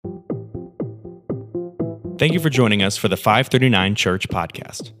Thank you for joining us for the 539 Church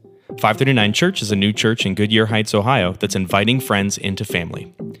podcast. 539 Church is a new church in Goodyear Heights, Ohio that's inviting friends into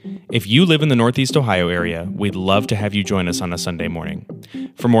family. If you live in the Northeast Ohio area, we'd love to have you join us on a Sunday morning.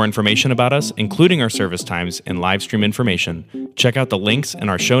 For more information about us, including our service times and live stream information, check out the links in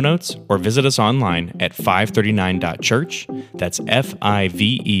our show notes or visit us online at 539.church. That's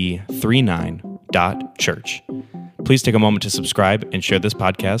FIVE39.church. Please take a moment to subscribe and share this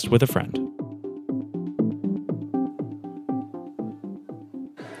podcast with a friend.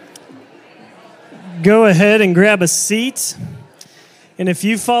 Go ahead and grab a seat. And if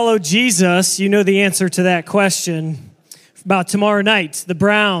you follow Jesus, you know the answer to that question about tomorrow night, the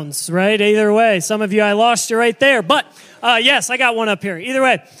Browns, right? Either way, some of you, I lost you right there. But yes, I got one up here. Either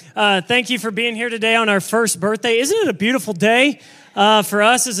way, thank you for being here today on our first birthday. Isn't it a beautiful day for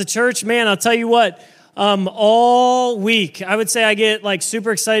us as a church? Man, I'll tell you what, all week, I would say I get like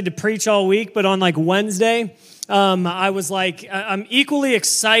super excited to preach all week, but on like Wednesday, I was like, I'm equally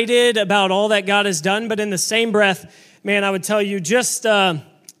excited about all that God has done, but in the same breath, man, I would tell you just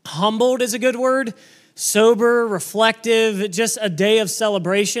humbled is a good word, sober, reflective, just a day of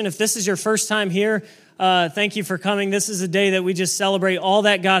celebration. If this is your first time here, thank you for coming. This is a day that we just celebrate all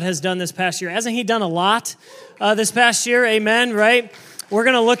that God has done this past year. Hasn't He done a lot this past year? Amen, right? We're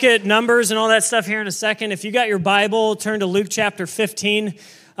going to look at numbers and all that stuff here in a second. If you got your Bible, turn to Luke chapter 15.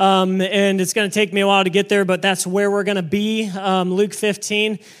 And it's going to take me a while to get there, but that's where we're going to be, Luke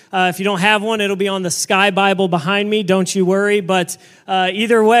 15. If you don't have one, it'll be on the Sky Bible behind me. Don't you worry. But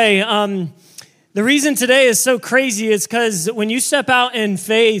either way, the reason today is so crazy is because when you step out in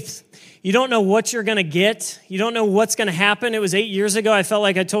faith, you don't know what you're going to get. You don't know what's going to happen. It was 8 years ago. I felt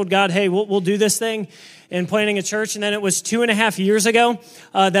like I told God, hey, we'll do this thing in planting a church. And then it was 2.5 years ago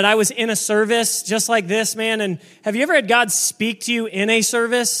that I was in a service just like this, man. And have you ever had God speak to you in a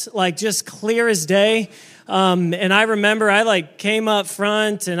service, like just clear as day? And I remember I like came up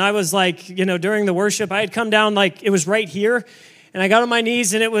front and I was like, during the worship, I had come down like it was right here. And I got on my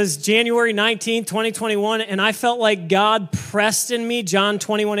knees and it was January 19th, 2021. And I felt like God pressed in me, John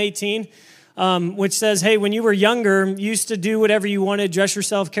 21:18. Which says, hey, when you were younger, you used to do whatever you wanted, dress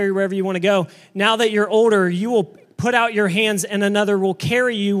yourself, carry wherever you want to go. Now that you're older, you will put out your hands and another will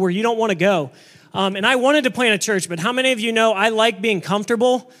carry you where you don't want to go. And I wanted to plant a church, but how many of you know I like being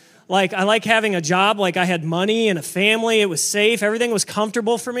comfortable? Like, I like having a job, like I had money and a family, it was safe, everything was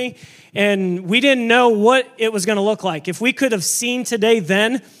comfortable for me. And we didn't know what it was going to look like. If we could have seen today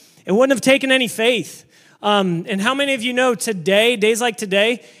then, it wouldn't have taken any faith. And how many of you know today, days like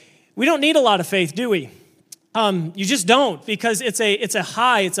today, we don't need a lot of faith, do we? You just don't, because it's a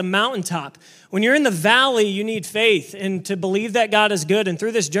high, it's a mountaintop. When you're in the valley, you need faith and to believe that God is good. And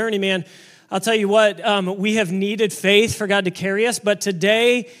through this journey, man, I'll tell you what, we have needed faith for God to carry us, but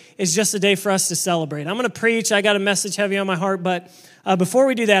today is just a day for us to celebrate. I'm going to preach. I got a message heavy on my heart, but before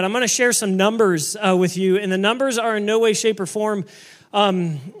we do that, I'm going to share some numbers with you, and the numbers are in no way, shape, or form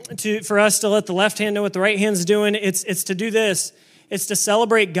for us to let the left hand know what the right hand's doing. It's to do this. It's to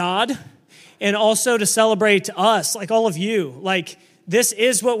celebrate God and also to celebrate us, like all of you. Like, this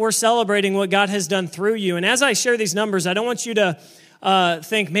is what we're celebrating, what God has done through you. And as I share these numbers, I don't want you to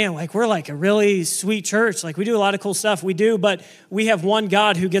think, man, like we're like a really sweet church. Like we do a lot of cool stuff. We do, but we have one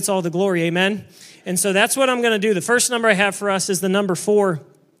God who gets all the glory. Amen. And so that's what I'm going to do. The first number I have for us is the number 4.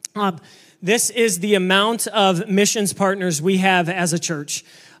 This is the amount of missions partners we have as a church.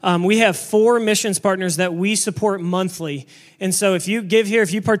 We have 4 missions partners that we support monthly. And so if you give here,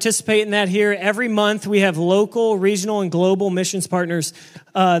 if you participate in that here, every month we have local, regional, and global missions partners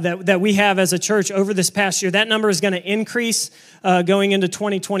that we have as a church over this past year. That number is going to increase going into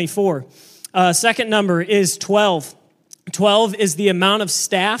 2024. Second number is 12. 12 is the amount of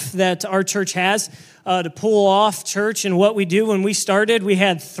staff that our church has to pull off church and what we do. When we started, we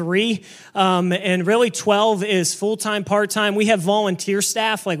had 3, and really 12 is full-time, part-time. We have volunteer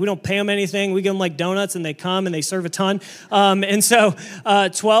staff. Like, we don't pay them anything. We give them like donuts, and they come and they serve a ton. And so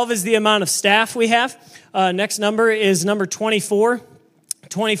 12 is the amount of staff we have. Next number is number 24.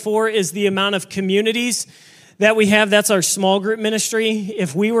 24 is the amount of communities that we have. That's our small group ministry.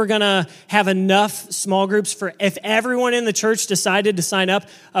 If we were going to have enough small groups if everyone in the church decided to sign up,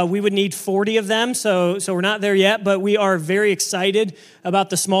 we would need 40 of them. So we're not there yet, but we are very excited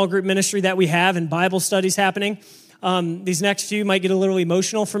about the small group ministry that we have and Bible studies happening. These next few might get a little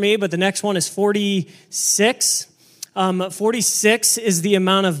emotional for me, but the next one is 46. 46 is the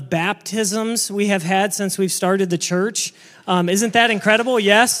amount of baptisms we have had since we've started the church. Isn't that incredible?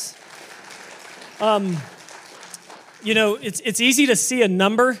 Yes. It's easy to see a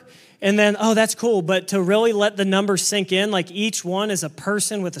number And then, oh, that's cool. But to really let the number sink in, like each one is a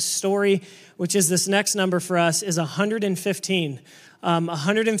person with a story, which is this next number for us, is 115.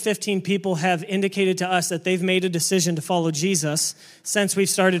 115 people have indicated to us that they've made a decision to follow Jesus since we've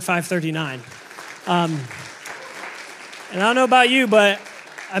started 539. And I don't know about you, but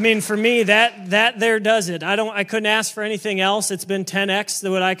I mean, for me, that there does it. I couldn't ask for anything else. It's been 10x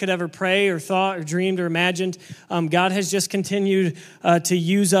than what I could ever pray or thought or dreamed or imagined. God has just continued to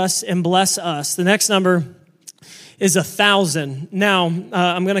use us and bless us. The next number is 1,000. Now,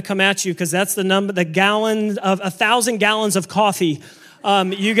 I'm going to come at you because that's the number, the gallon of 1,000 gallons of coffee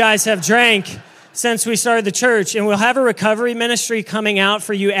you guys have drank since we started the church. And we'll have a recovery ministry coming out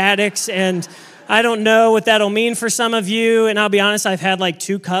for you addicts, and I don't know what that'll mean for some of you, and I'll be honest, I've had like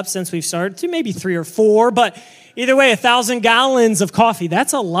 2 cups since we've started, maybe 3 or 4, but either way, 1,000 gallons of coffee,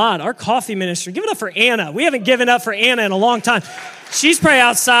 that's a lot. Our coffee ministry, give it up for Anna. We haven't given up for Anna in a long time. She's probably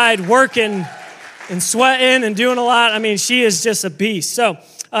outside working and sweating and doing a lot. I mean, she is just a beast. So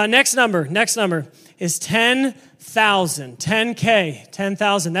next number is 10,000, 10K,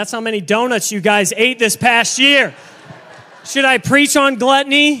 10,000. That's how many donuts you guys ate this past year. Should I preach on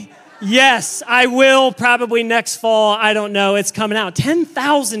gluttony? Yes, I will probably next fall. I don't know. It's coming out.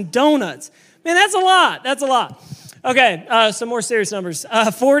 10,000 donuts. Man, that's a lot. That's a lot. Okay, some more serious numbers.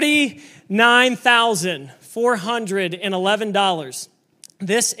 $49,411.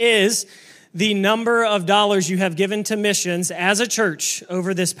 This is the number of dollars you have given to missions as a church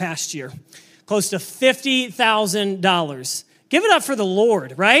over this past year. Close to $50,000. Give it up for the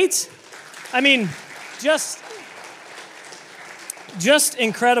Lord, right? I mean, just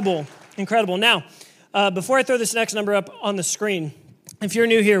incredible. Now, before I throw this next number up on the screen, if you're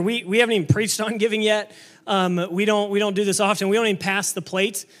new here, we haven't even preached on giving yet. We don't do this often. We don't even pass the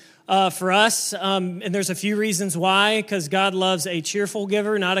plate for us, and there's a few reasons why, because God loves a cheerful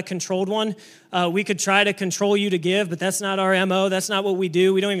giver, not a controlled one. We could try to control you to give, but that's not our MO. That's not what we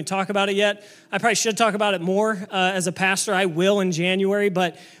do. We don't even talk about it yet. I probably should talk about it more as a pastor. I will in January,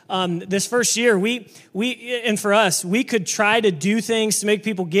 but this first year, and for us, we could try to do things to make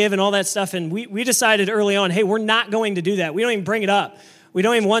people give and all that stuff, and we decided early on, hey, we're not going to do that. We don't even bring it up. We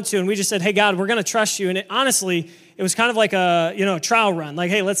don't even want to, and we just said, hey, God, we're going to trust you, and honestly, it was kind of like a trial run.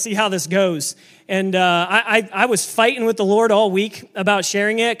 Like, hey, let's see how this goes. And I was fighting with the Lord all week about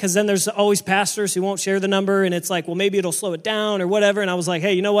sharing it, because then there's always pastors who won't share the number, and it's like, well, maybe it'll slow it down or whatever. And I was like,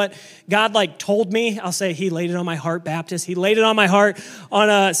 hey, you know what? God told me. I'll say He laid it on my heart, Baptist. He laid it on my heart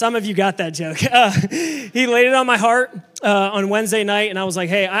on some of you got that joke. He laid it on my heart on Wednesday night, and I was like,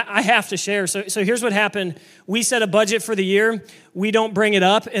 hey, I have to share. So here's what happened. We set a budget for the year. We don't bring it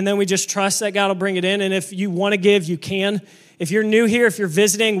up, and then we just trust that God will bring it in. And if you want to give, you can. If you're new here, if you're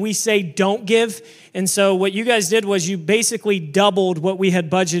visiting, we say don't give. And so what you guys did was you basically doubled what we had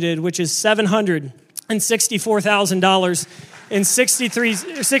budgeted, which is $764,000 and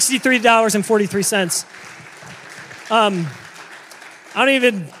 $63.43. I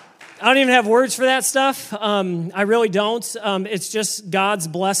don't even have words for that stuff. I really don't. It's just God's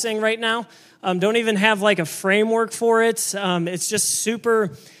blessing right now. Don't even have like a framework for it. It's just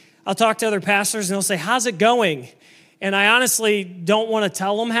super. I'll talk to other pastors and they'll say, how's it going? And I honestly don't want to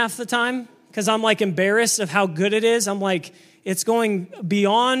tell them half the time because I'm like embarrassed of how good it is. I'm like, it's going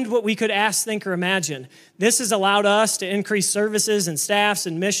beyond what we could ask, think, or imagine. This has allowed us to increase services and staffs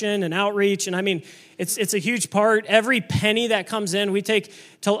and mission and outreach. And I mean, it's a huge part. Every penny that comes in, we take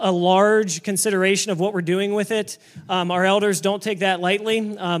to a large consideration of what we're doing with it. Our elders don't take that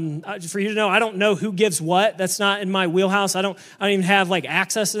lightly. For you to know, I don't know who gives what. That's not in my wheelhouse. I don't even have like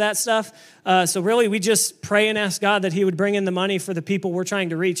access to that stuff. So really, we just pray and ask God that He would bring in the money for the people we're trying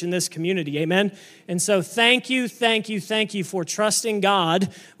to reach in this community. Amen. And so thank you for trusting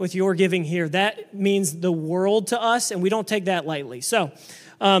God with your giving here. That means the world to us, and we don't take that lightly. So,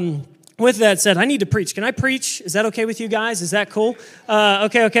 with that said, I need to preach. Can I preach? Is that okay with you guys? Is that cool?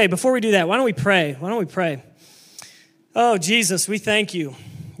 Okay. Before we do that, why don't we pray? Oh, Jesus, we thank you.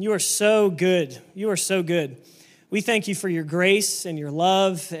 You are so good. You are so good. We thank you for your grace and your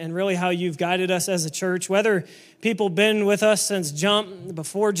love and really how you've guided us as a church. Whether people have been with us since jump,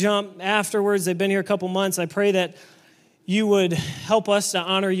 before jump, afterwards, they've been here a couple months, I pray that you would help us to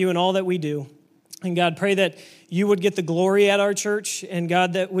honor you in all that we do. And God, pray that you would get the glory at our church. And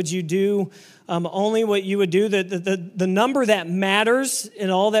God, that would you do only what you would do. The number that matters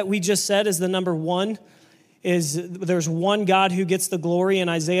in all that we just said is the number one. There's one God who gets the glory. In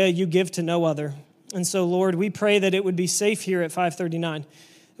Isaiah, you give to no other. And so, Lord, we pray that it would be safe here at 539.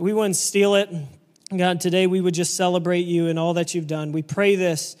 We wouldn't steal it. God, today we would just celebrate you and all that you've done. We pray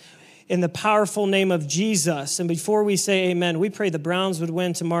this in the powerful name of Jesus. And before we say amen, we pray the Browns would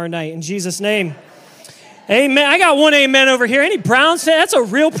win tomorrow night. In Jesus' name, amen. I got one amen over here. Any Browns fan? That's a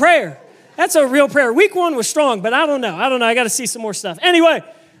real prayer. That's a real prayer. Week 1 was strong, but I don't know. I got to see some more stuff. Anyway,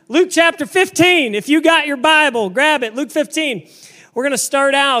 Luke chapter 15. If you got your Bible, grab it. Luke 15. We're going to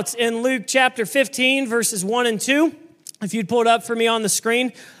start out in Luke chapter 15, verses 1 and 2. If you'd pull it up for me on the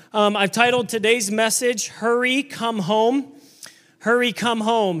screen. I've titled today's message, Hurry, Come Home. Hurry, come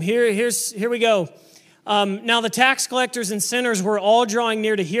home. Here we go. Now the tax collectors and sinners were all drawing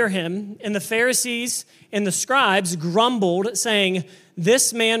near to hear him, and the Pharisees and the scribes grumbled, saying,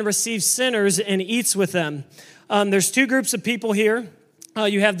 "This man receives sinners and eats with them." There's two groups of people here.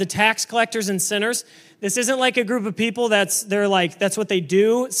 You have the tax collectors and sinners. This isn't like a group of people that's what they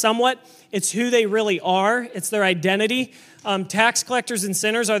do somewhat. It's who they really are. It's their identity. Tax collectors and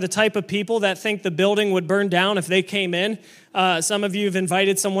sinners are the type of people that think the building would burn down if they came in. Some of you have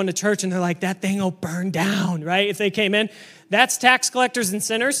invited someone to church and they're like, that thing will burn down, right? If they came in. That's tax collectors and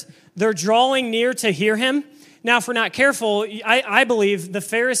sinners. They're drawing near to hear him. Now, if we're not careful, I believe the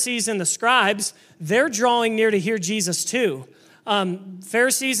Pharisees and the scribes, they're drawing near to hear Jesus too.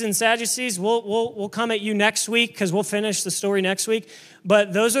 Pharisees and Sadducees, we'll come at you next week because we'll finish the story next week.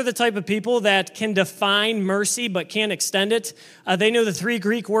 But those are the type of people that can define mercy but can't extend it. They know the 3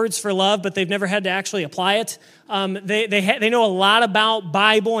 Greek words for love, but they've never had to actually apply it. They know a lot about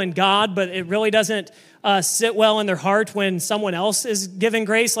Bible and God, but it really doesn't sit well in their heart when someone else is giving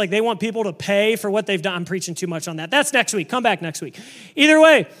grace. Like they want people to pay for what they've done. I'm preaching too much on that. That's next week. Come back next week. Either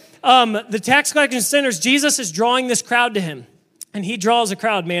way, the tax collectors and sinners, Jesus is drawing this crowd to him. And he draws a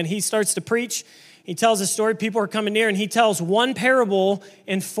crowd, man. He starts to preach. He tells a story. People are coming near, and he tells one parable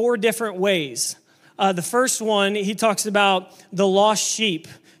in 4 different ways. The first one, he talks about the lost sheep.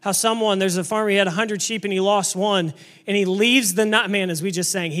 How there's a farmer, he had 100 sheep, and he lost one. And he leaves as we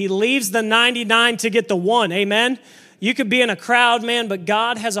just sang, he leaves the 99 to get the one. Amen? You could be in a crowd, man, but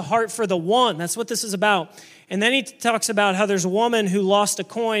God has a heart for the one. That's what this is about. And then he talks about how there's a woman who lost a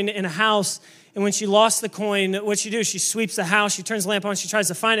coin in a house. And when she lost the coin, what she do? She sweeps the house, she turns the lamp on, she tries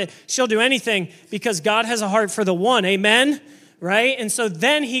to find it. She'll do anything because God has a heart for the one. Amen? Right? And so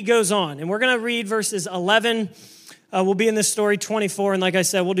then he goes on. And we're going to read verses 11. We'll be in this story 24. And like I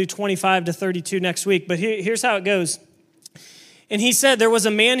said, we'll do 25 to 32 next week. But here's how it goes. And he said, there was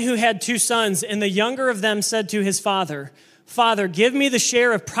a man who had 2 sons, and the younger of them said to his father, "Father, give me the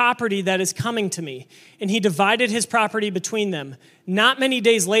share of property that is coming to me." And he divided his property between them. Not many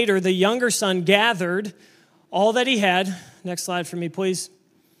days later, the younger son gathered all that he had. Next slide for me, please.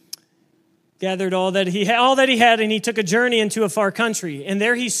 Gathered all that he had, and he took a journey into a far country. And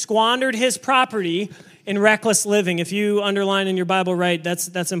there he squandered his property in reckless living. If you underline in your Bible, right,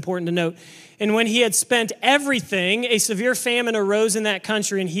 that's important to note. And when he had spent everything, a severe famine arose in that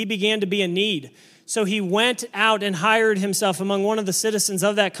country, and he began to be in need. So he went out and hired himself among one of the citizens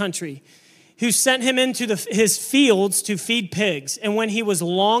of that country, who sent him into his fields to feed pigs. And when he was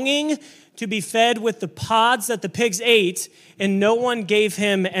longing to be fed with the pods that the pigs ate, and no one gave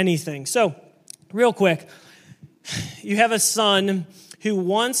him anything. So, real quick, you have a son who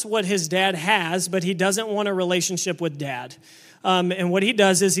wants what his dad has, but he doesn't want a relationship with dad. And what he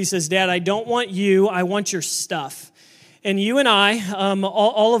does is he says, "Dad, I don't want you, I want your stuff." And you and I,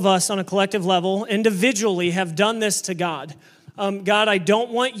 all of us on a collective level, individually have done this to God. God, I don't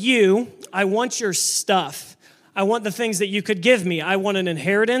want you, I want your stuff. I want the things that you could give me. I want an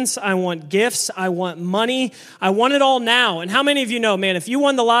inheritance. I want gifts. I want money. I want it all now. And how many of you know, man, if you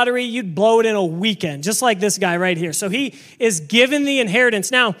won the lottery, you'd blow it in a weekend, just like this guy right here. So he is given the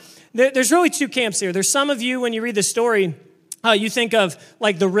inheritance. Now, there's really 2 camps here. There's some of you, when you read the story, you think of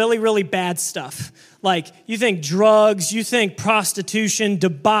like the really, really bad stuff. Like you think drugs, you think prostitution,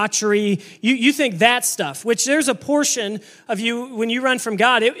 debauchery, you think that stuff, which there's a portion of you, when you run from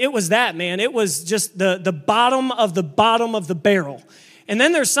God, it was that, man. It was just the bottom of the bottom of the barrel. And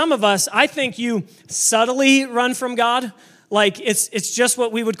then there's some of us, I think you subtly run from God. Like it's just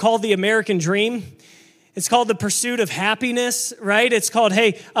what we would call the American dream. It's called the pursuit of happiness, right? It's called,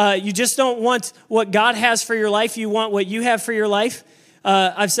 hey, you just don't want what God has for your life. You want what you have for your life.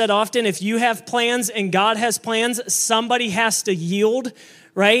 I've said often, if you have plans and God has plans, somebody has to yield,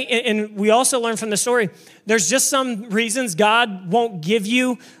 right? And we also learn from the story, there's just some reasons God won't give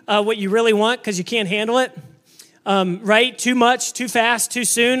you what you really want because you can't handle it, right? Too much, too fast, too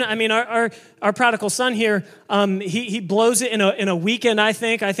soon. I mean, our prodigal son here, he blows it in a weekend, I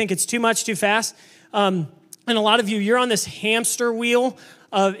think. I think it's too much, too fast. And a lot of you, you're on this hamster wheel.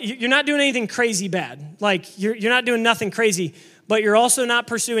 You're not doing anything crazy bad. Like, you're not doing nothing crazy, but you're also not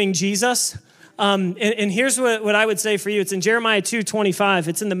pursuing Jesus. And here's what I would say for you. It's in Jeremiah 2:25.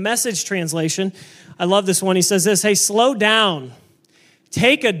 It's in the Message translation. I love this one. He says this, hey, slow down.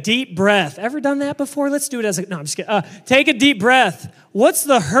 Take a deep breath. Ever done that before? Let's do it no, I'm just kidding. Take a deep breath. What's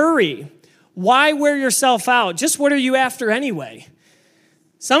the hurry? Why wear yourself out? Just what are you after anyway?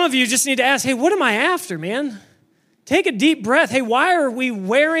 Some of you just need to ask, hey, what am I after, man? Take a deep breath. Hey, why are we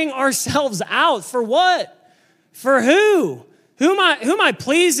wearing ourselves out? For what? For who? Who am I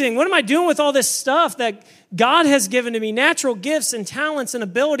pleasing? What am I doing with all this stuff that God has given to me? Natural gifts and talents and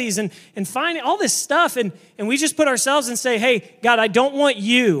abilities and finding all this stuff. And we just put ourselves and say, hey, God, I don't want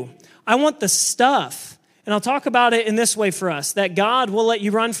you. I want the stuff. And I'll talk about it in this way for us, that God will let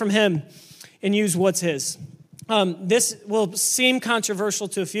you run from him and use what's his. This will seem controversial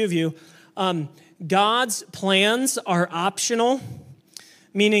to a few of you. God's plans are optional.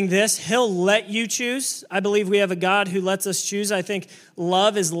 Meaning this, he'll let you choose. I believe we have a God who lets us choose. I think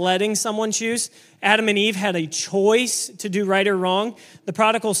love is letting someone choose. Adam and Eve had a choice to do right or wrong. The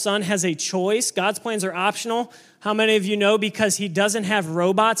prodigal son has a choice. God's plans are optional. How many of you know because he doesn't have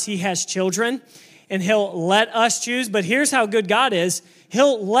robots, he has children, and he'll let us choose. But here's how good God is.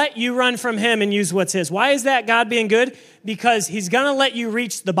 He'll let you run from him and use what's his. Why is that God being good? Because he's going to let you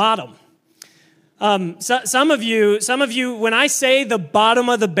reach the bottom. Some of you, when I say the bottom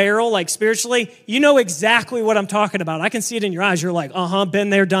of the barrel, like spiritually, you know exactly what I'm talking about. I can see it in your eyes. You're like,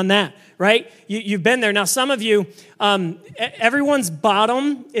 been there, done that, right? You've been there. Now, some of you, everyone's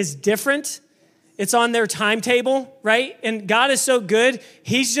bottom is different. It's on their timetable, right? And God is so good,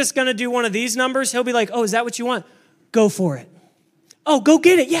 he's just going to do one of these numbers. He'll be like, oh, is that what you want? Go for it. Oh, go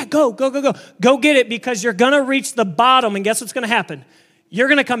get it. Yeah, go. Go get it because you're going to reach the bottom. And guess what's going to happen? You're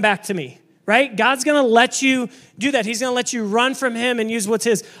going to come back to me. Right? God's going to let you do that. He's going to let you run from him and use what's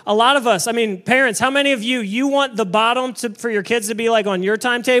his. A lot of us, parents, how many of you want the bottom for your kids to be like on your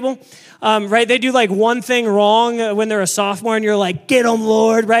timetable? Right? They do like one thing wrong when they're a sophomore and you're like, get them,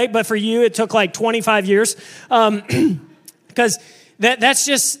 Lord, right? But for you, it took like 25 years. Because that's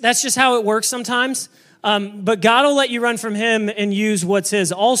just how it works sometimes. But God will let you run from him and use what's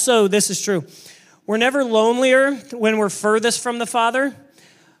his. Also, this is true. We're never lonelier when we're furthest from the Father.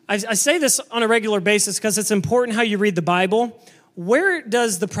 I say this on a regular basis because it's important how you read the Bible. Where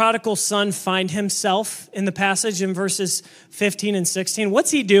does the prodigal son find himself in the passage in verses 15 and 16?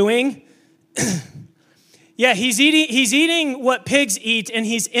 What's he doing? Yeah, he's eating what pigs eat, and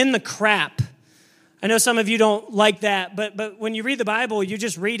he's in the crap. I know some of you don't like that, but when you read the Bible, you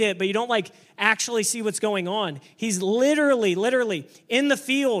just read it, but you don't like actually see what's going on. He's literally in the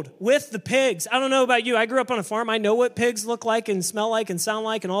field with the pigs. I don't know about you. I grew up on a farm. I know what pigs look like and smell like and sound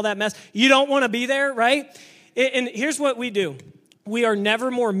like and all that mess. You don't want to be there, right? And here's what we do. We are never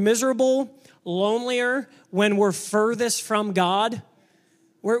more miserable, lonelier when we're furthest from God.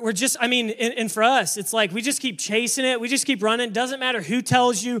 We're just, and for us, it's like we just keep chasing it. We just keep running. Doesn't matter who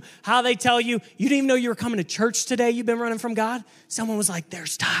tells you, how they tell you. You didn't even know you were coming to church today. You've been running from God. Someone was like,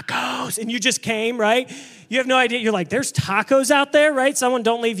 there's tacos. And you just came, right? You have no idea. You're like, there's tacos out there, right? Someone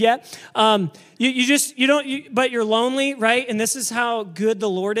don't leave yet. But you're lonely, right? And this is how good the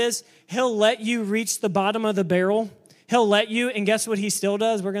Lord is. He'll let you reach the bottom of the barrel. He'll let you, and guess what he still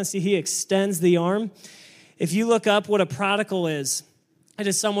does? We're going to see he extends the arm. If you look up what a prodigal is, it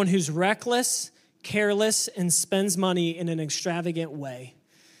is someone who's reckless, careless, and spends money in an extravagant way.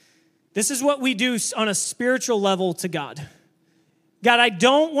 This is what we do on a spiritual level to God. God, I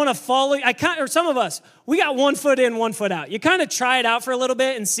don't want to follow you. Or some of us, we got 1 foot in, 1 foot out. You kind of try it out for a little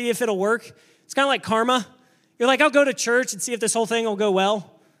bit and see if it'll work. It's kind of like karma. You're like, I'll go to church and see if this whole thing will go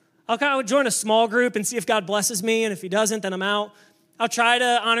well. I'll join a small group and see if God blesses me, and if he doesn't, then I'm out. I'll try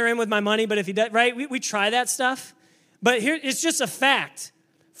to honor him with my money, but if he does, right? We try that stuff. But here, it's just a fact.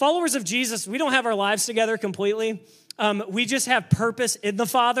 Followers of Jesus, we don't have our lives together completely. We just have purpose in the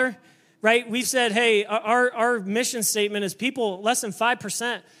Father, right? We've said, hey, our mission statement is people, less than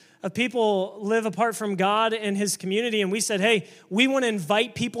 5% of people live apart from God and his community. And we said, hey, we want to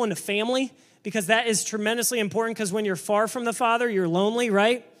invite people into family because that is tremendously important because when you're far from the Father, you're lonely,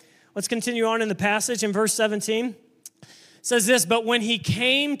 right? Let's continue on in the passage in verse 17. It says this, but when he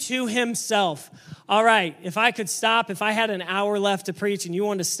came to himself, all right, if I could stop, if I had an hour left to preach and you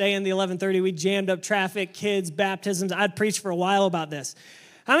wanted to stay in the 11:30, we jammed up traffic, kids, baptisms, I'd preach for a while about this.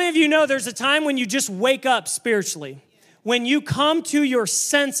 How many of you know there's a time when you just wake up spiritually? When you come to your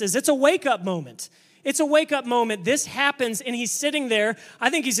senses, it's a wake-up moment. It's a wake-up moment. This happens, and he's sitting there. I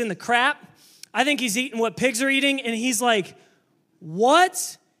think he's in the crap. I think he's eating what pigs are eating, and he's like,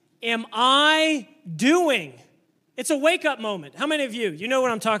 what am I doing? It's a wake-up moment. How many of you know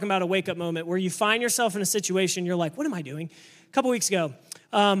what I'm talking about, a wake-up moment, where you find yourself in a situation, you're like, what am I doing? A couple weeks ago,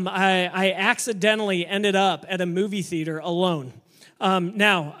 I accidentally ended up at a movie theater alone.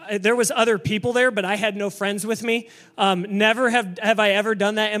 Now, there was other people there, but I had no friends with me. Never have I ever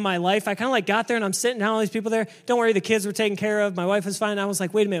done that in my life. I kind of like got there and I'm sitting down, all these people there. Don't worry, the kids were taken care of. My wife was fine. I was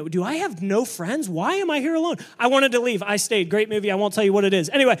like, wait a minute, do I have no friends? Why am I here alone? I wanted to leave. I stayed. Great movie. I won't tell you what it is.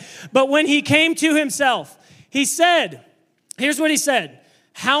 Anyway, but when he came to himself, he said, here's what he said.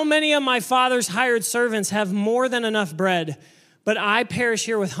 How many of my father's hired servants have more than enough bread, but I perish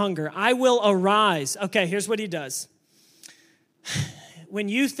here with hunger? I will arise. Okay, here's what he does. When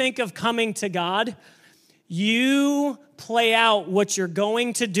you think of coming to God, you play out what you're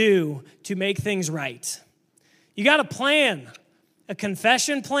going to do to make things right. You got a plan, a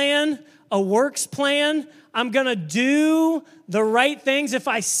confession plan, a works plan. I'm going to do the right things if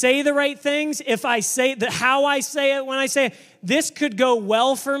I say the right things, if I say how I say it, when I say it. This could go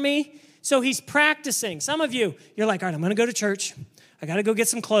well for me. So he's practicing. Some of you, you're like, all right, I'm going to go to church. I got to go get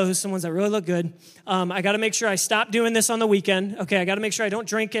some clothes, some ones that really look good. I got to make sure I stop doing this on the weekend. Okay, I got to make sure I don't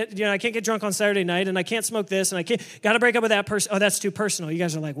drink it. You know, I can't get drunk on Saturday night, and I can't smoke this, and I got to break up with that person. Oh, that's too personal. You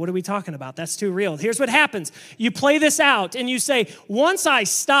guys are like, what are we talking about? That's too real. Here's what happens. You play this out, and you say, once I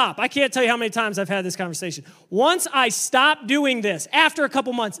stop, I can't tell you how many times I've had this conversation. Once I stop doing this, after a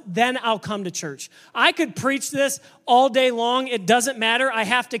couple months, then I'll come to church. I could preach this all day long. It doesn't matter. I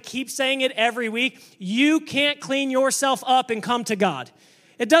have to keep saying it every week. You can't clean yourself up and come to God.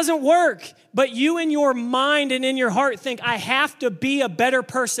 It doesn't work, but you in your mind and in your heart think, I have to be a better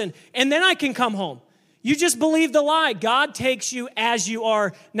person, and then I can come home. You just believe the lie. God takes you as you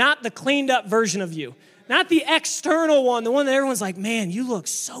are, not the cleaned up version of you, not the external one, the one that everyone's like, man, you look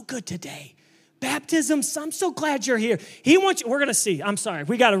so good today. Baptism, I'm so glad you're here. He wants you, we're going to see. I'm sorry,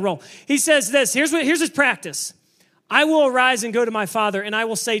 we got to roll. He says this, here's his practice. I will arise and go to my father, and I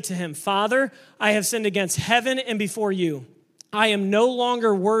will say to him, Father, I have sinned against heaven and before you. I am no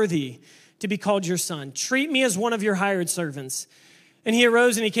longer worthy to be called your son. Treat me as one of your hired servants. And he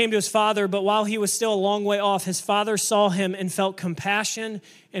arose and he came to his father, but while he was still a long way off, his father saw him and felt compassion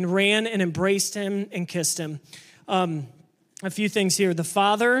and ran and embraced him and kissed him. A few things here. The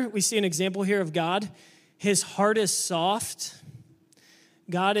father, we see an example here of God. His heart is soft.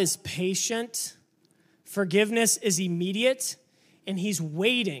 God is patient. Forgiveness is immediate, and he's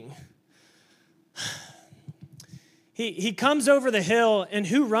waiting. He comes over the hill, and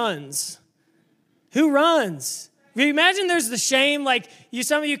who runs? Who runs? You imagine there's the shame, like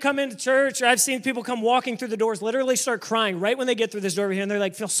some of you come into church, or I've seen people come walking through the doors, literally start crying right when they get through this door over here, and they're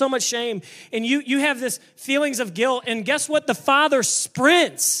like, feel so much shame. And you have this feelings of guilt, and guess what? The Father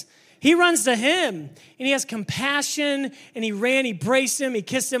sprints. He runs to him, and he has compassion, and he ran, he braced him, he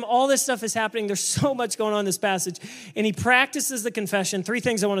kissed him. All this stuff is happening. There's so much going on in this passage. And he practices the confession. 3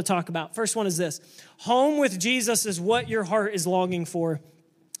 things I want to talk about. First one is this. Home with Jesus is what your heart is longing for.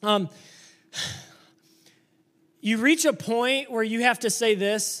 You reach a point where you have to say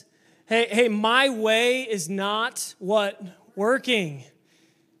this, hey, my way is not what? Working.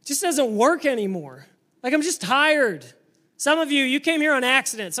 It just doesn't work anymore. Like, I'm just tired. Some of you came here on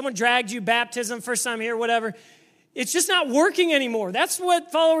accident. Someone dragged you, baptism, first time here, whatever. It's just not working anymore. That's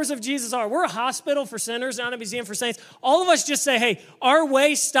what followers of Jesus are. We're a hospital for sinners, not a museum for saints. All of us just say, hey, our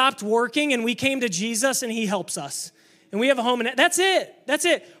way stopped working and we came to Jesus and he helps us. And we have a home, and that's it. That's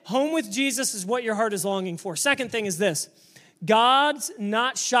it. Home with Jesus is what your heart is longing for. Second thing is this. God's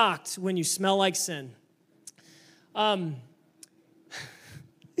not shocked when you smell like sin. I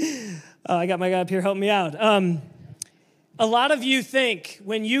got my guy up here helping me out. A lot of you think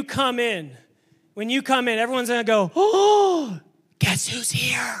when you come in, everyone's going to go, oh, guess who's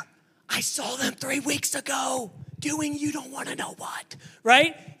here? I saw them 3 weeks ago doing you don't want to know what,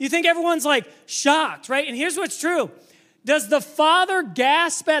 right? You think everyone's like shocked, right? And here's what's true. Does the Father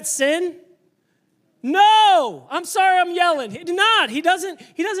gasp at sin? No. I'm sorry I'm yelling. He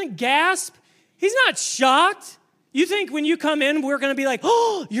doesn't gasp. He's not shocked. You think when you come in, we're going to be like,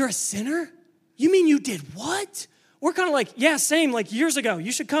 oh, you're a sinner? You mean you did what? We're kind of like, yeah, same, like years ago.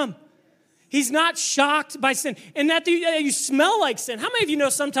 You should come. He's not shocked by sin. And that you smell like sin. How many of you know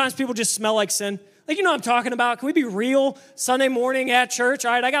sometimes people just smell like sin? Like, you know what I'm talking about? Can we be real Sunday morning at church?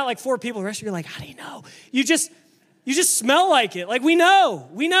 All right, I got like 4 people. The rest of you are like, how do you know? You just smell like it. Like, we know.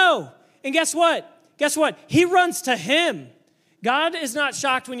 And guess what? He runs to him. God is not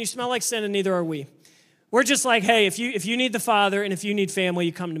shocked when you smell like sin, and neither are we. We're just like, hey, if you need the Father and if you need family,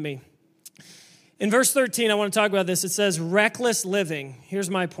 you come to me. In verse 13, I want to talk about this. It says, reckless living. Here's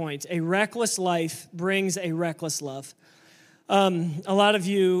my point. A reckless life brings a reckless love. A lot of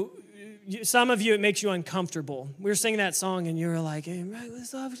you, some of you, it makes you uncomfortable. We were singing that song, and you're like, hey,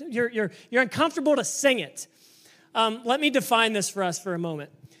 reckless love. You're uncomfortable to sing it. Let me define this for us for a moment.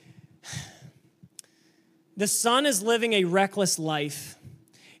 The Son is living a reckless life,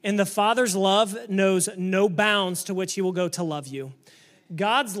 and the Father's love knows no bounds to which he will go to love you.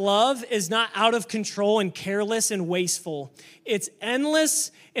 God's love is not out of control and careless and wasteful. It's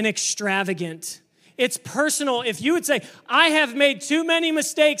endless and extravagant. It's personal. If you would say, I have made too many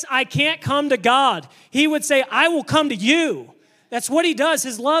mistakes, I can't come to God, he would say, I will come to you. That's what he does.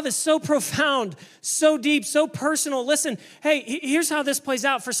 His love is so profound, so deep, so personal. Listen, hey, here's how this plays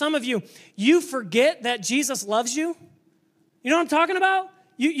out. For some of you, you forget that Jesus loves you. You know what I'm talking about?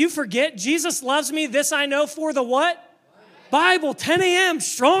 You forget Jesus loves me. This I know for the what? Bible, 10 a.m.,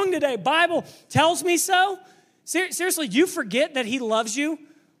 strong today. Bible tells me so. Seriously, you forget that he loves you?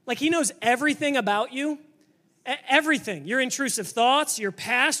 Like he knows everything about you? Everything. Your intrusive thoughts, your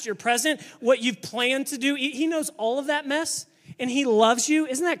past, your present, what you've planned to do. He knows all of that mess, and he loves you.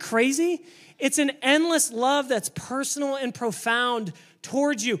 Isn't that crazy? It's an endless love that's personal and profound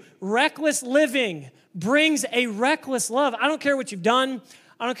towards you. Reckless living brings a reckless love. I don't care what you've done.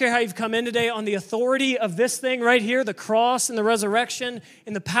 I don't care how you've come in today. On the authority of this thing right here, the cross and the resurrection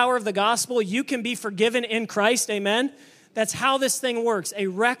and the power of the gospel, you can be forgiven in Christ, amen? That's how this thing works. A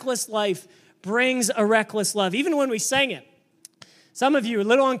reckless life brings a reckless love. Even when we sang it, some of you are a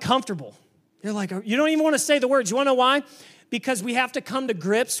little uncomfortable. You're like, you don't even want to say the words. You want to know why? Because we have to come to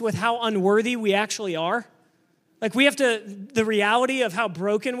grips with how unworthy we actually are. Like we have to, the reality of how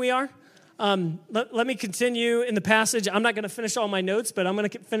broken we are. Let me continue in the passage. I'm not going to finish all my notes, but I'm going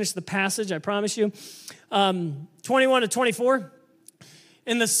to finish the passage, I promise you. 21 to 24.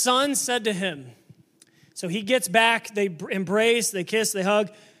 And the Son said to him, so he gets back, they embrace, they kiss, they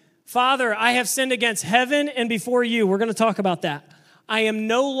hug. Father, I have sinned against heaven and before you. We're going to talk about that. I am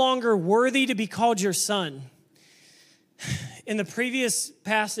no longer worthy to be called your son. In the previous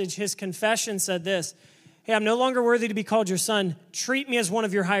passage, his confession said this, hey, I'm no longer worthy to be called your son. Treat me as one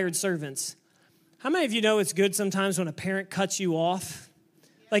of your hired servants. How many of you know it's good sometimes when a parent cuts you off?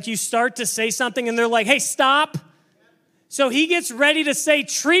 Like you start to say something and they're like, hey, stop. So he gets ready to say,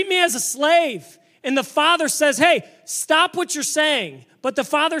 treat me as a slave. And the father says, hey, stop what you're saying. But the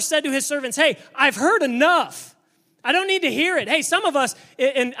father said to his servants, hey, I've heard enough. I don't need to hear it. Hey, some of us,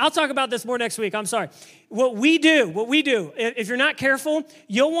 and I'll talk about this more next week, I'm sorry. What we do, if you're not careful,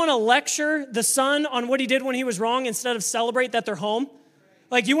 you'll want to lecture the son on what he did when he was wrong instead of celebrate that they're home.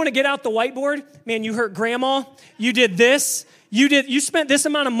 Like you want to get out the whiteboard. Man, you hurt grandma. You did this. You spent this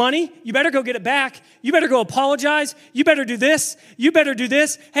amount of money. You better go get it back. You better go apologize. You better do this. You better do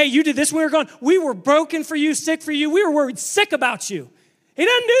this. Hey, you did this when we were gone. We were broken for you, sick for you. We were worried sick about you. He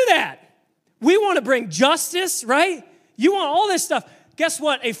doesn't do that. We want to bring justice, right? You want all this stuff. Guess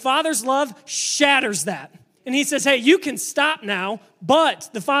what? A father's love shatters that. And he says, hey, you can stop now. But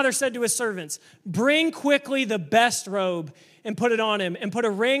the father said to his servants, bring quickly the best robe and put it on him, and put a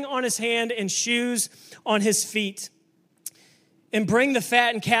ring on his hand and shoes on his feet. And bring the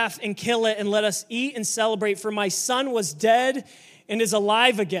fattened calf and kill it, and let us eat and celebrate. For my son was dead and is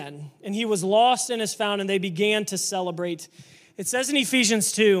alive again, and he was lost and is found, and they began to celebrate. It says in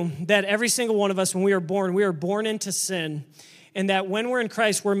Ephesians 2 that every single one of us, when we are born into sin, and that when we're in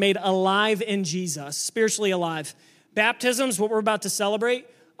Christ, we're made alive in Jesus, spiritually alive. Baptisms, what we're about to celebrate,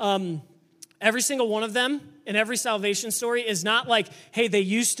 every single one of them in every salvation story is not like, hey, they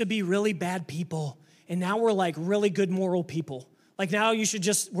used to be really bad people, and now we're like really good moral people. Like now you should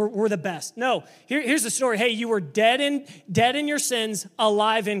just, we're the best. No, here's the story. Hey, you were dead in your sins,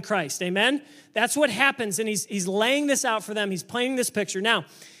 alive in Christ. Amen? That's what happens, and he's laying this out for them. He's painting this picture. Now,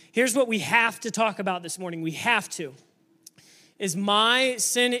 here's what we have to talk about this morning. We have to. Is my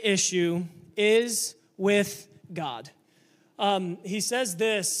sin issue is with God. He says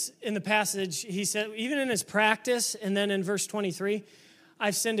this in the passage. He said, even in his practice, and then in verse 23,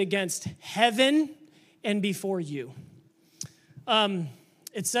 I've sinned against heaven and before you.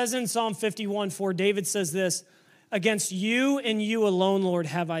 It says in Psalm 51:4, David says this, against you and you alone, Lord,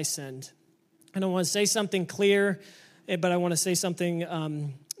 have I sinned. And I want to say something clear, but I want to say something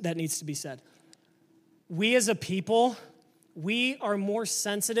that needs to be said. We as a people, we are more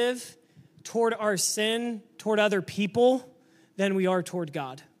sensitive toward our sin, toward other people, than we are toward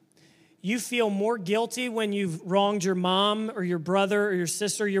God. You feel more guilty when you've wronged your mom or your brother or your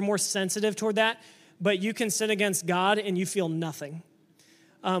sister. You're more sensitive toward that. But you can sin against God and you feel nothing.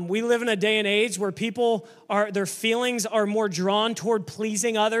 We live in a day and age where their feelings are more drawn toward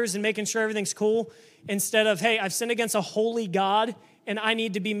pleasing others and making sure everything's cool instead of, hey, I've sinned against a holy God and I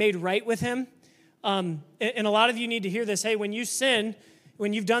need to be made right with him. And a lot of you need to hear this. Hey, when you sin,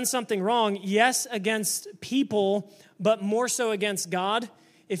 when you've done something wrong, yes, against people, but more so against God,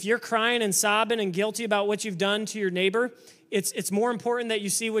 if you're crying and sobbing and guilty about what you've done to your neighbor, it's more important that you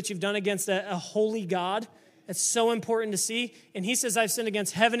see what you've done against a holy God. It's so important to see. And he says, I've sinned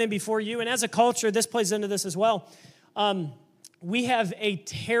against heaven and before you. And as a culture, this plays into this as well. We have a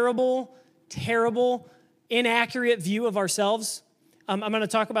terrible, inaccurate view of ourselves. I'm going to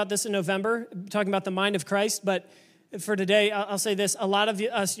talk about this in November, talking about the mind of Christ. But for today, I'll say this. A lot of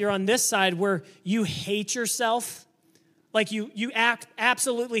us, you're on this side where you hate yourself. Like you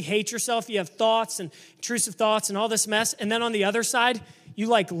absolutely hate yourself. You have thoughts and intrusive thoughts and all this mess. And then on the other side, you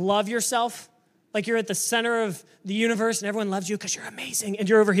like love yourself. Like you're at the center of the universe and everyone loves you because you're amazing. And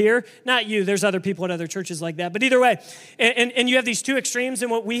you're over here. Not you. There's other people at other churches like that. But either way, and you have these two extremes.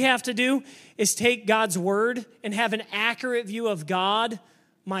 And what we have to do is take God's word and have an accurate view of God,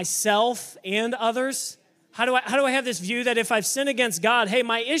 myself, and others. How do I have this view that if I've sinned against God, hey,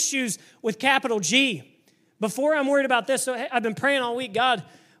 my issues with capital G, before I'm worried about this, so I've been praying all week, God,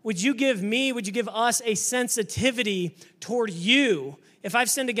 would you give us a sensitivity toward you? If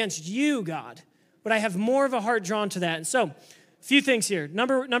I've sinned against you, God, would I have more of a heart drawn to that? And so, a few things here.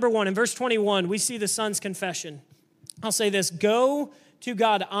 Number one, in verse 21, we see the son's confession. I'll say this, go to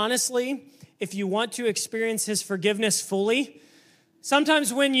God honestly if you want to experience his forgiveness fully.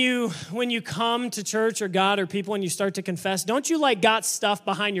 Sometimes when you come to church or God or people and you start to confess, don't you like got stuff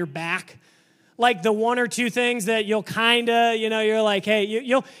behind your back? Like the one or two things that you'll kind of, you're like, hey,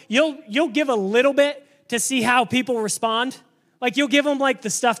 you'll give a little bit to see how people respond. Like you'll give them like the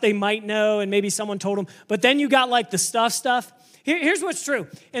stuff they might know and maybe someone told them. But then you got like the stuff. Here's what's true.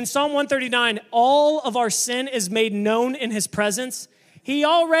 In Psalm 139, all of our sin is made known in his presence. He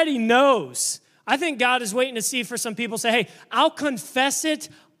already knows. I think God is waiting to see for some people say, hey, I'll confess it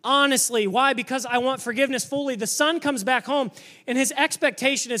honestly. Why? Because I want forgiveness fully. The son comes back home, and his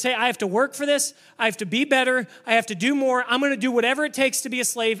expectation is, hey, I have to work for this. I have to be better. I have to do more. I'm going to do whatever it takes to be a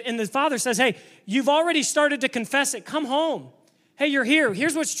slave. And the father says, hey, you've already started to confess it. Come home. Hey, you're here.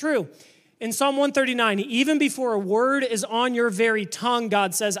 Here's what's true. In Psalm 139, even before a word is on your very tongue,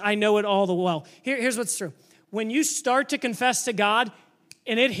 God says, I know it all the well. Here's what's true. When you start to confess to God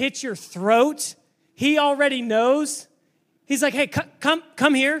and it hits your throat, he already knows. He's like, hey,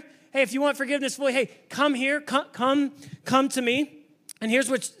 come here. Hey, if you want forgiveness fully, hey, come here. Come to me. And here's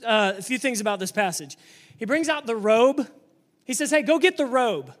what a few things about this passage. He brings out the robe. He says, hey, go get the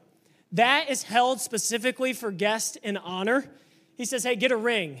robe. That is held specifically for guest and honor. He says, hey, get a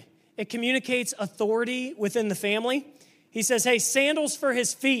ring. It communicates authority within the family. He says, hey, sandals for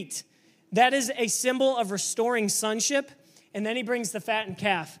his feet. That is a symbol of restoring sonship. And then he brings the fattened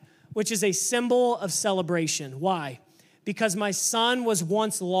calf, which is a symbol of celebration. Why? Because my son was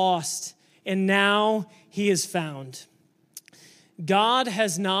once lost, and now he is found. God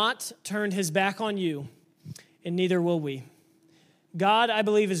has not turned his back on you, and neither will we. God, I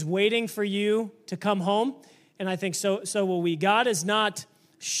believe, is waiting for you to come home, and I think so will we. God is not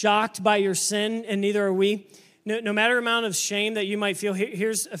shocked by your sin, and neither are we. No matter the amount of shame that you might feel,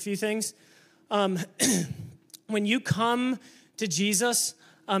 here's a few things. When you come to Jesus,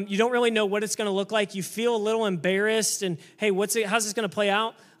 you don't really know what it's going to look like. You feel a little embarrassed, and hey, how's this going to play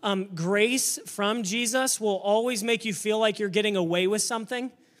out? Grace from Jesus will always make you feel like you're getting away with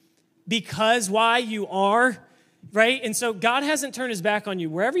something because why? You are, right? And so God hasn't turned his back on you.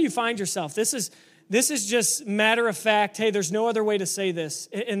 Wherever you find yourself, this is just matter of fact. Hey, there's no other way to say this.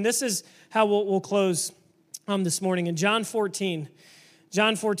 And this is how we'll close this morning. In John 14,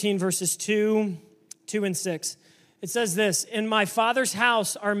 verses 2 and 6. It says this, in my Father's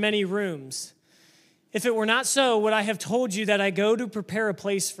house are many rooms. If it were not so, would I have told you that I go to prepare a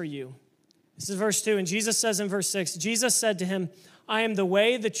place for you? This is verse 2, and Jesus says in verse 6, Jesus said to him, I am the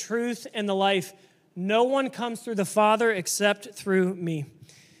way, the truth, and the life. No one comes through the Father except through me.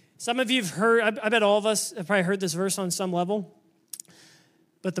 Some of you have heard, I bet all of us have probably heard this verse on some level.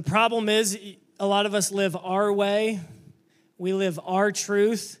 But the problem is, a lot of us live our way, we live our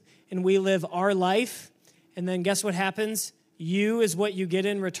truth, and we live our life. And then guess what happens? You is what you get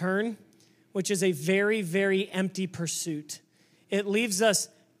in return, which is a very, very empty pursuit. It leaves us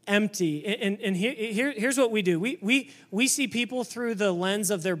empty. And here's what we do. We see people through the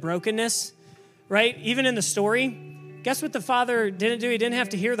lens of their brokenness, right? Even in the story. Guess what the father didn't do? He didn't have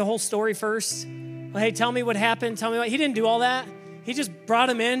to hear the whole story first. Well, hey, tell me what happened. Tell me what. He didn't do all that. He just brought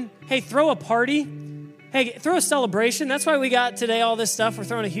him in. Hey, throw a party. Hey, throw a celebration. That's why we got today all this stuff. We're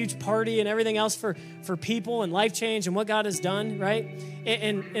throwing a huge party and everything else for people and life change and what God has done, right?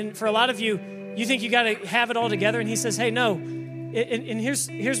 And for a lot of you, you think you got to have it all together. And he says, hey, no. And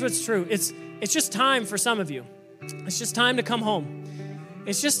here's what's true. It's just time for some of you. It's just time to come home.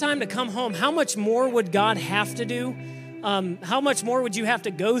 It's just time to come home. How much more would God have to do how much more would you have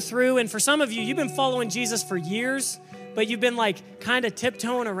to go through? And for some of you, you've been following Jesus for years, but you've been like kind of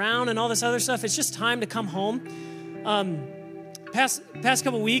tiptoeing around and all this other stuff. It's just time to come home. Past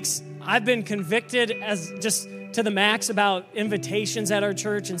couple weeks, I've been convicted as just to the max about invitations at our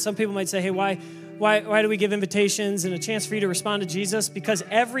church. And some people might say, hey, why do we give invitations and a chance for you to respond to Jesus? Because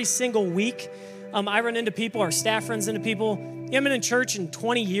every single week, I run into people, our staff runs into people. You haven't been in church in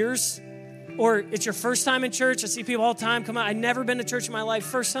 20 years, or it's your first time in church. I see people all the time come out. I've never been to church in my life,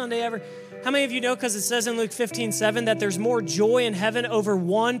 first Sunday ever. How many of you know, because it says in Luke 15:7, that there's more joy in heaven over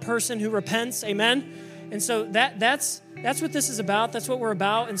one person who repents? Amen? And so that's what this is about. That's what we're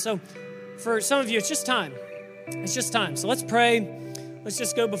about. And so for some of you, it's just time. It's just time. So let's pray. Let's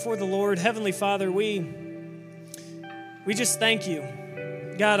just go before the Lord. Heavenly Father, we just thank you.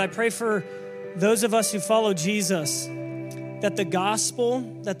 God, I pray for those of us who follow Jesus, that the gospel,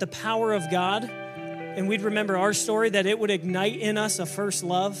 that the power of God, and we'd remember our story, that it would ignite in us a first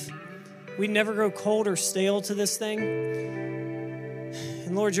love. We'd never grow cold or stale to this thing.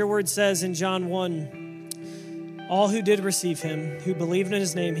 And Lord, your word says in John 1, all who did receive him, who believed in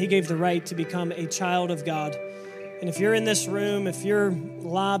his name, he gave the right to become a child of God. And if you're in this room, if you're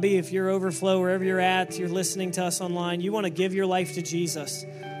lobby, if you're overflow, wherever you're at, you're listening to us online, you want to give your life to Jesus.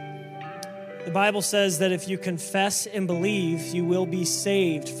 The Bible says that if you confess and believe, you will be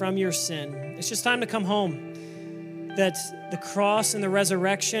saved from your sin. It's just time to come home. That the cross and the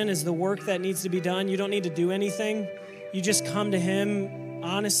resurrection is the work that needs to be done. You don't need to do anything. You just come to him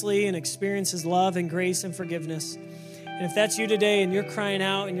honestly and experience his love and grace and forgiveness. And if that's you today and you're crying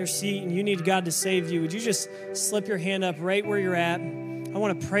out in your seat and you need God to save you, would you just slip your hand up right where you're at? I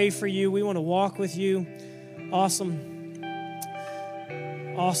want to pray for you. We want to walk with you. Awesome.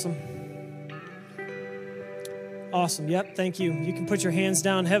 Awesome. Awesome. Yep, thank you. You can put your hands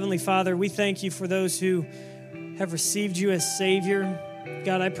down. Heavenly Father, we thank you for those who have received you as Savior.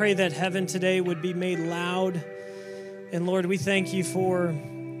 God, I pray that heaven today would be made loud. And Lord, we thank you for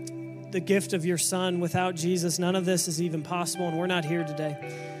the gift of your Son. Without Jesus, none of this is even possible, and we're not here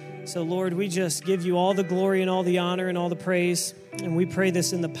today. So Lord, we just give you all the glory and all the honor and all the praise. And we pray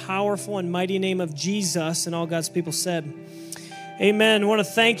this in the powerful and mighty name of Jesus, and all God's people said, amen. I want to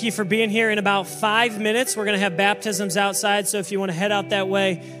thank you for being here. In about 5 minutes, we're going to have baptisms outside. So if you want to head out that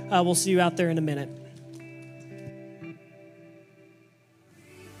way, we'll see you out there in a minute.